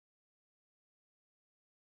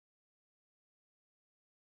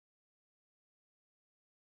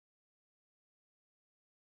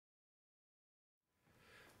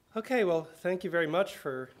Okay, well, thank you very much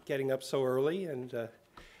for getting up so early and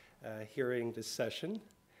hearing this session.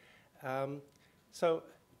 So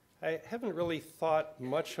I haven't really thought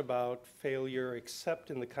much about failure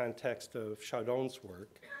except in the context of Chardon's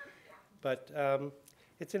work, but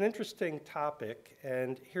it's an interesting topic,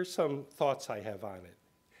 and here's some thoughts I have on it.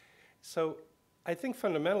 So I think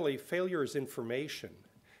fundamentally failure is information,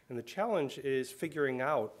 and the challenge is figuring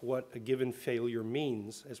out what a given failure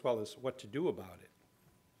means as well as what to do about it.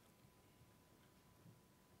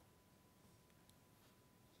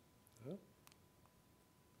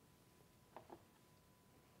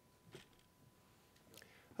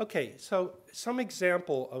 Okay, so some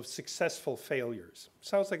example of successful failures.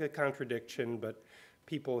 Sounds like a contradiction, but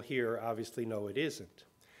people here obviously know it isn't.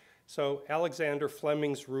 So Alexander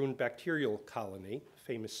Fleming's ruined bacterial colony,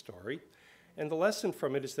 famous story, and the lesson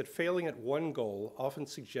from it is that failing at one goal often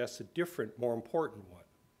suggests a different, more important one.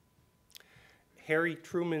 Harry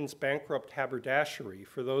Truman's bankrupt haberdashery.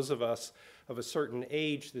 For those of us of a certain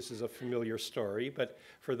age, this is a familiar story, but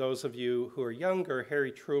for those of you who are younger,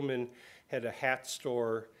 Harry Truman had a hat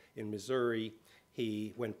store in Missouri.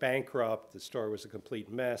 He went bankrupt. The store was a complete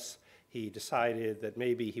mess. He decided that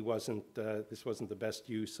maybe this wasn't the best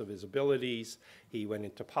use of his abilities. He went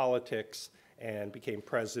into politics and became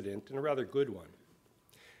president, and a rather good one.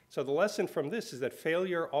 So the lesson from this is that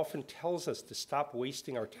failure often tells us to stop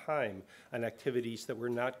wasting our time on activities that we're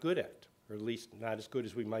not good at, or at least not as good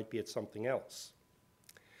as we might be at something else.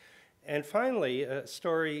 And finally, a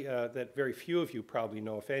story that very few of you probably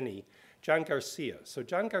know, if any, John Garcia. So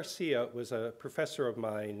John Garcia was a professor of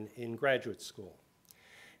mine in graduate school.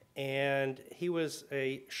 And he was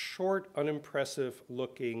a short,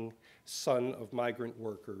 unimpressive-looking son of migrant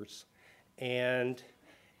workers. And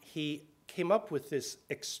he came up with this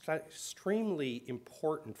extremely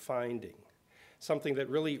important finding, something that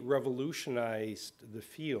really revolutionized the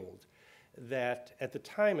field, that at the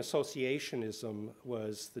time associationism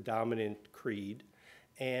was the dominant creed,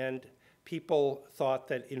 and people thought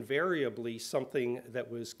that invariably something that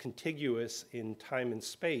was contiguous in time and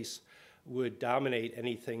space would dominate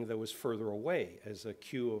anything that was further away as a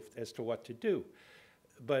cue as to what to do.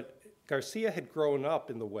 But Garcia had grown up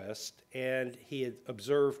in the West, and he had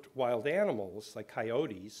observed wild animals like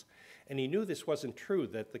coyotes, and he knew this wasn't true,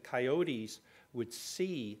 that the coyotes would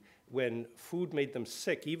see when food made them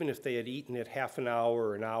sick, even if they had eaten it half an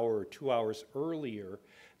hour or 2 hours earlier,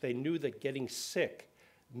 they knew that getting sick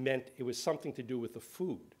meant it was something to do with the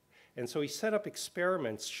food. And so he set up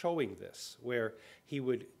experiments showing this, where he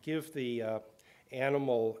would give the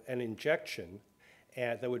animal an injection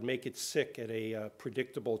that would make it sick at a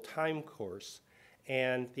predictable time course,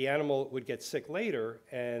 and the animal would get sick later,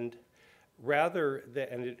 and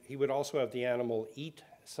he would also have the animal eat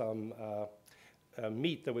some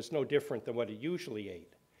meat that was no different than what it usually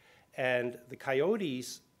ate. And the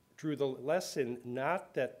coyotes drew the lesson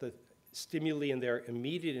not that the stimuli in their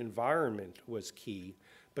immediate environment was key,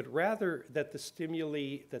 but rather that the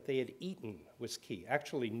stimuli that they had eaten was key.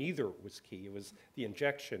 Actually, neither was key. It was the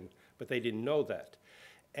injection, but they didn't know that.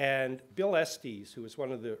 And Bill Estes, who was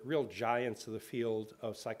one of the real giants of the field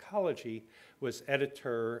of psychology, was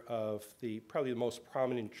editor of probably the most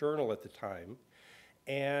prominent journal at the time.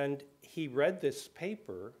 And he read this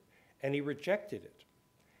paper, and he rejected it.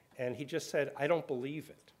 And he just said, "I don't believe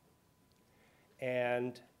it."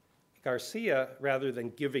 And Garcia, rather than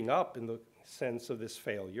giving up in the sense of this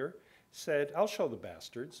failure, said, "I'll show the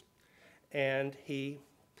bastards." And he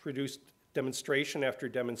produced demonstration after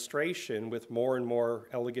demonstration with more and more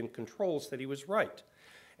elegant controls that he was right.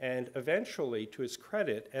 And eventually, to his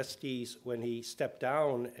credit, Estes, when he stepped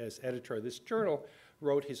down as editor of this journal,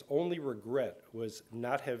 wrote his only regret was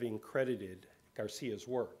not having credited Garcia's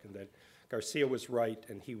work, and that Garcia was right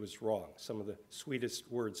and he was wrong. Some of the sweetest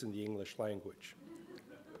words in the English language.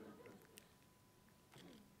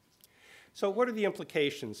 So what are the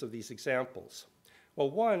implications of these examples? Well,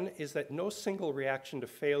 one is that no single reaction to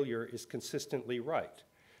failure is consistently right.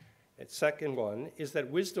 The second one is that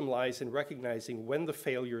wisdom lies in recognizing when the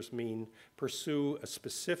failures mean pursue a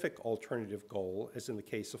specific alternative goal, as in the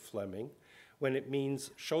case of Fleming, when it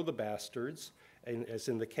means show the bastards, as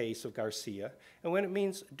in the case of Garcia, and when it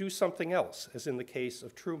means do something else, as in the case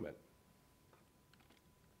of Truman.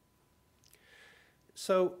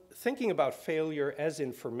 So thinking about failure as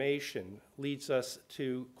information leads us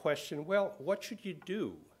to question, well, what should you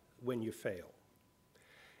do when you fail?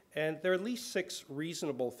 And there are at least 6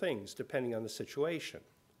 reasonable things depending on the situation.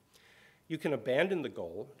 You can abandon the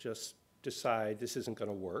goal, just decide this isn't going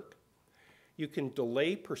to work. You can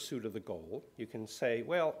delay pursuit of the goal. You can say,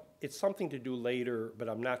 well, it's something to do later, but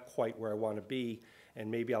I'm not quite where I want to be, and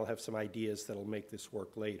maybe I'll have some ideas that'll make this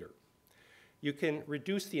work later. You can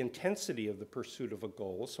reduce the intensity of the pursuit of a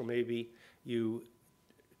goal, so maybe you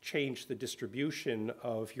change the distribution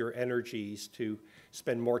of your energies to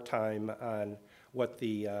spend more time on what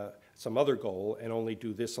some other goal and only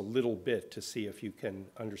do this a little bit to see if you can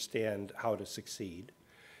understand how to succeed.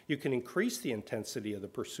 You can increase the intensity of the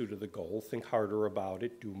pursuit of the goal, think harder about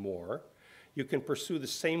it, do more. You can pursue the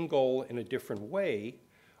same goal in a different way,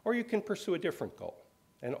 or you can pursue a different goal.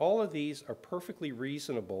 And all of these are perfectly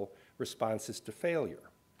reasonable responses to failure.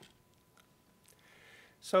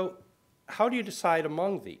 So how do you decide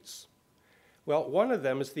among these? Well, one of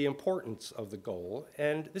them is the importance of the goal,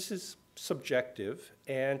 and this is subjective,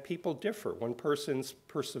 and people differ. One person's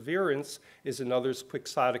perseverance is another's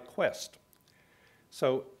quixotic quest.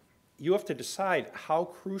 So you have to decide how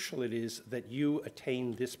crucial it is that you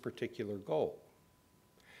attain this particular goal.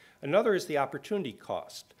 Another is the opportunity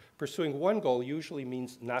cost. Pursuing one goal usually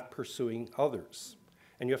means not pursuing others.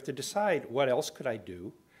 And you have to decide, what else could I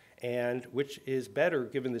do, and which is better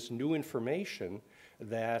given this new information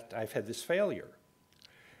that I've had this failure.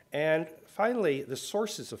 And finally, the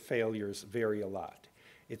sources of failures vary a lot.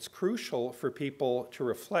 It's crucial for people to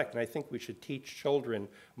reflect, and I think we should teach children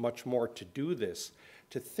much more to do this,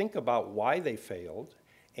 to think about why they failed,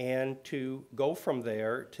 and to go from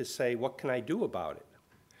there to say, what can I do about it?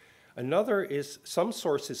 Another is some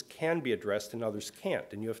sources can be addressed and others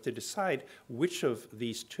can't, and you have to decide which of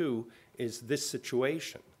these two is this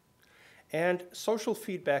situation. And social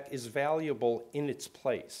feedback is valuable in its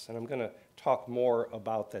place, and I'm going to talk more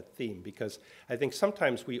about that theme because I think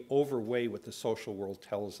sometimes we overweigh what the social world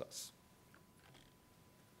tells us.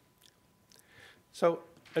 So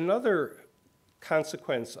another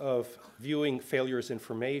consequence of viewing failure as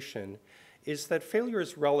information is that failure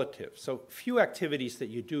is relative. So few activities that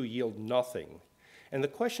you do yield nothing. And the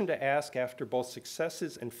question to ask after both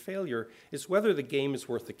successes and failure is whether the game is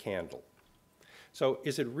worth the candle. So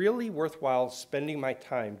is it really worthwhile spending my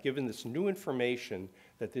time, given this new information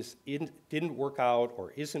that this didn't work out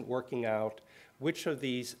or isn't working out? Which of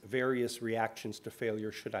these various reactions to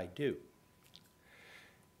failure should I do?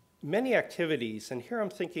 Many activities, and here I'm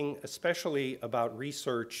thinking especially about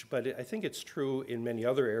research, but I think it's true in many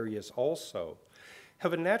other areas also,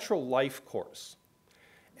 have a natural life course.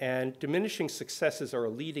 And diminishing successes are a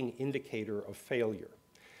leading indicator of failure.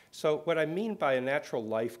 So what I mean by a natural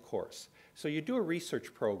life course, so you do a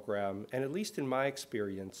research program, and at least in my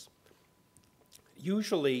experience,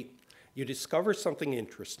 usually you discover something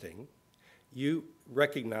interesting, you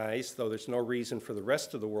recognize, though there's no reason for the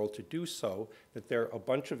rest of the world to do so, that there are a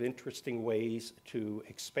bunch of interesting ways to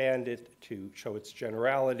expand it, to show its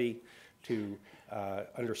generality, to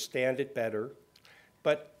understand it better.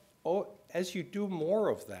 But as you do more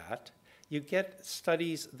of that, you get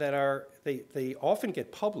studies that they often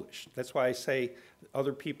get published. That's why I say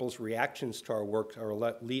other people's reactions to our work are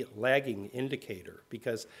a lagging indicator,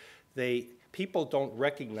 because people don't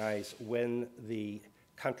recognize when the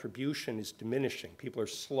contribution is diminishing. People are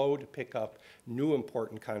slow to pick up new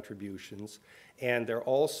important contributions, and they're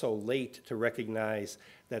also late to recognize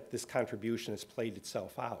that this contribution has played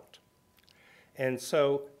itself out. And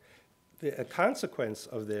so a consequence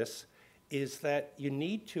of this is that you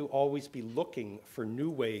need to always be looking for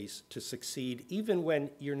new ways to succeed, even when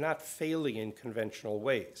you're not failing in conventional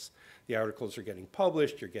ways. The articles are getting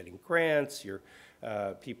published, you're getting grants,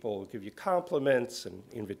 people give you compliments and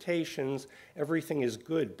invitations. Everything is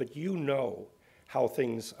good, but you know how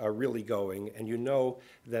things are really going, and you know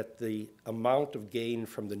that the amount of gain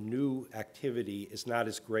from the new activity is not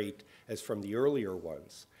as great as from the earlier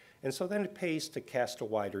ones. And so then it pays to cast a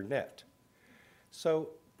wider net.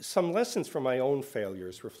 So some lessons from my own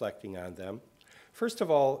failures, reflecting on them. First of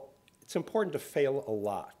all, it's important to fail a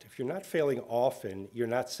lot. If you're not failing often, you're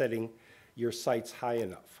not setting your sights high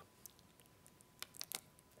enough.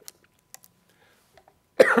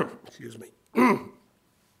 Excuse me.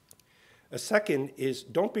 A second is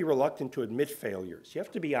don't be reluctant to admit failures. You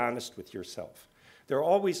have to be honest with yourself. There are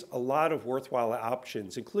always a lot of worthwhile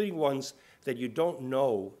options, including ones that you don't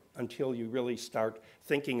know until you really start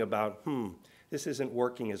thinking about, this isn't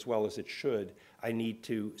working as well as it should. I need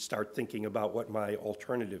to start thinking about what my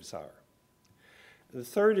alternatives are. The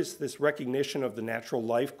third is this recognition of the natural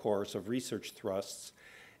life course of research thrusts.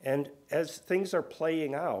 And as things are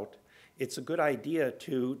playing out, it's a good idea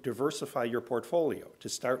to diversify your portfolio, to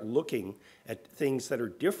start looking at things that are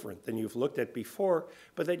different than you've looked at before,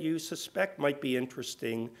 but that you suspect might be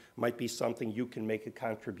interesting, might be something you can make a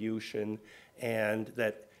contribution, and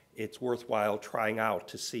that it's worthwhile trying out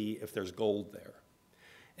to see if there's gold there.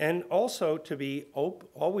 and also to be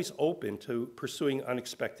always open to pursuing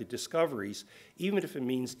unexpected discoveries, even if it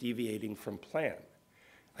means deviating from plan.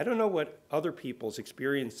 I don't know what other people's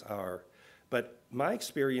experiences are, but my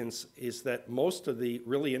experience is that most of the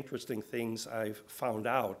really interesting things I've found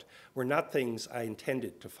out were not things I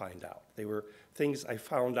intended to find out. They were things I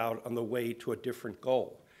found out on the way to a different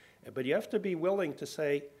goal. But you have to be willing to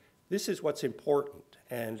say, this is what's important,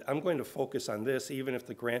 and I'm going to focus on this even if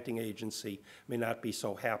the granting agency may not be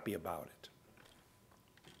so happy about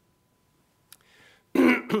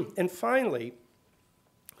it. And finally,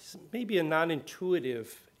 maybe a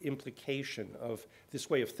non-intuitive implication of this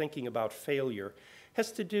way of thinking about failure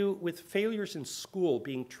has to do with failures in school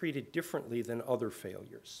being treated differently than other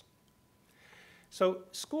failures. So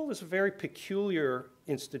school is a very peculiar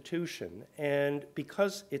institution, and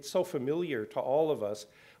because it's so familiar to all of us,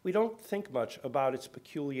 we don't think much about its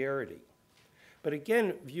peculiarity. But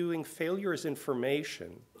again, viewing failure as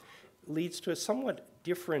information leads to a somewhat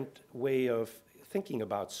different way of thinking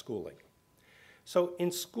about schooling. So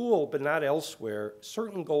in school, but not elsewhere,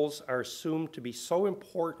 certain goals are assumed to be so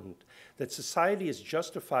important that society is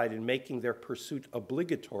justified in making their pursuit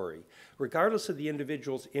obligatory, regardless of the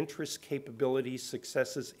individual's interests, capabilities,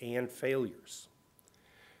 successes, and failures.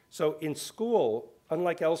 So in school,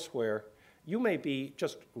 unlike elsewhere, you may be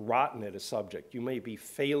just rotten at a subject. You may be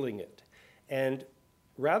failing it. And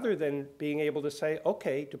rather than being able to say,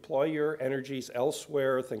 okay, deploy your energies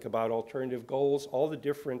elsewhere, think about alternative goals, all the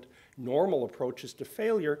different normal approaches to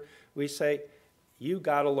failure, we say, you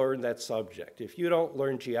got to learn that subject. If you don't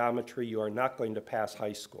learn geometry, you are not going to pass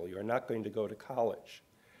high school. You are not going to go to college.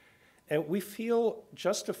 And we feel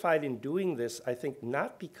justified in doing this, I think,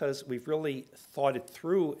 not because we've really thought it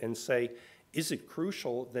through and say, is it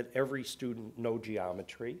crucial that every student know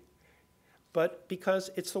geometry? But because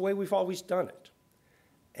it's the way we've always done it.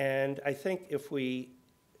 And I think if we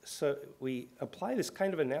apply this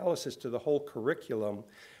kind of analysis to the whole curriculum,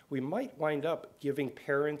 we might wind up giving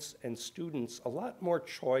parents and students a lot more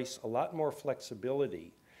choice, a lot more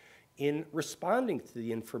flexibility in responding to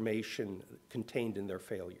the information contained in their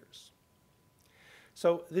failures.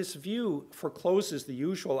 So this view forecloses the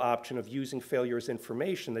usual option of using failure as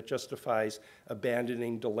information that justifies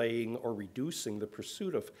abandoning, delaying, or reducing the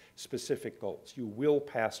pursuit of specific goals. You will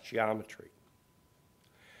pass geometry.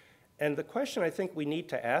 And the question I think we need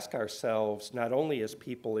to ask ourselves, not only as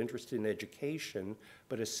people interested in education,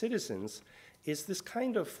 but as citizens, is this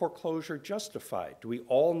kind of foreclosure justified? Do we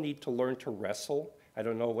all need to learn to wrestle? I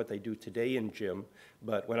don't know what they do today in gym,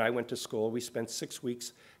 but when I went to school, we spent 6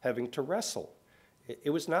 weeks having to wrestle.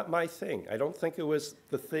 It was not my thing. I don't think it was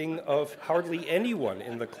the thing of hardly anyone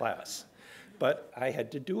in the class. But I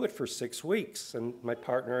had to do it for 6 weeks, and my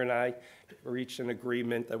partner and I reached an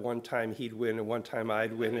agreement that one time he'd win and one time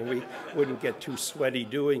I'd win, and we wouldn't get too sweaty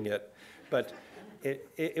doing it. But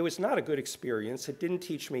it was not a good experience. It didn't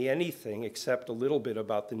teach me anything except a little bit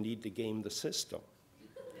about the need to game the system.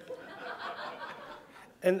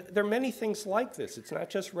 And there are many things like this. It's not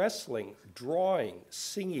just wrestling, drawing,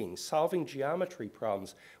 singing, solving geometry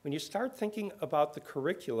problems. When you start thinking about the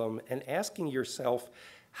curriculum and asking yourself,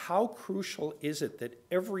 how crucial is it that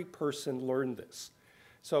every person learn this?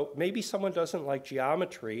 So maybe someone doesn't like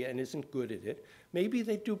geometry and isn't good at it. Maybe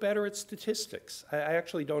they do better at statistics. I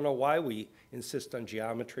actually don't know why we insist on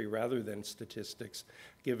geometry rather than statistics,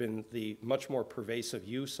 given the much more pervasive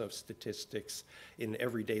use of statistics in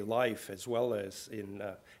everyday life as well as in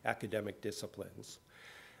academic disciplines.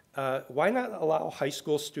 Why not allow high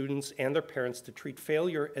school students and their parents to treat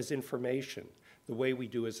failure as information the way we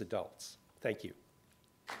do as adults? Thank you.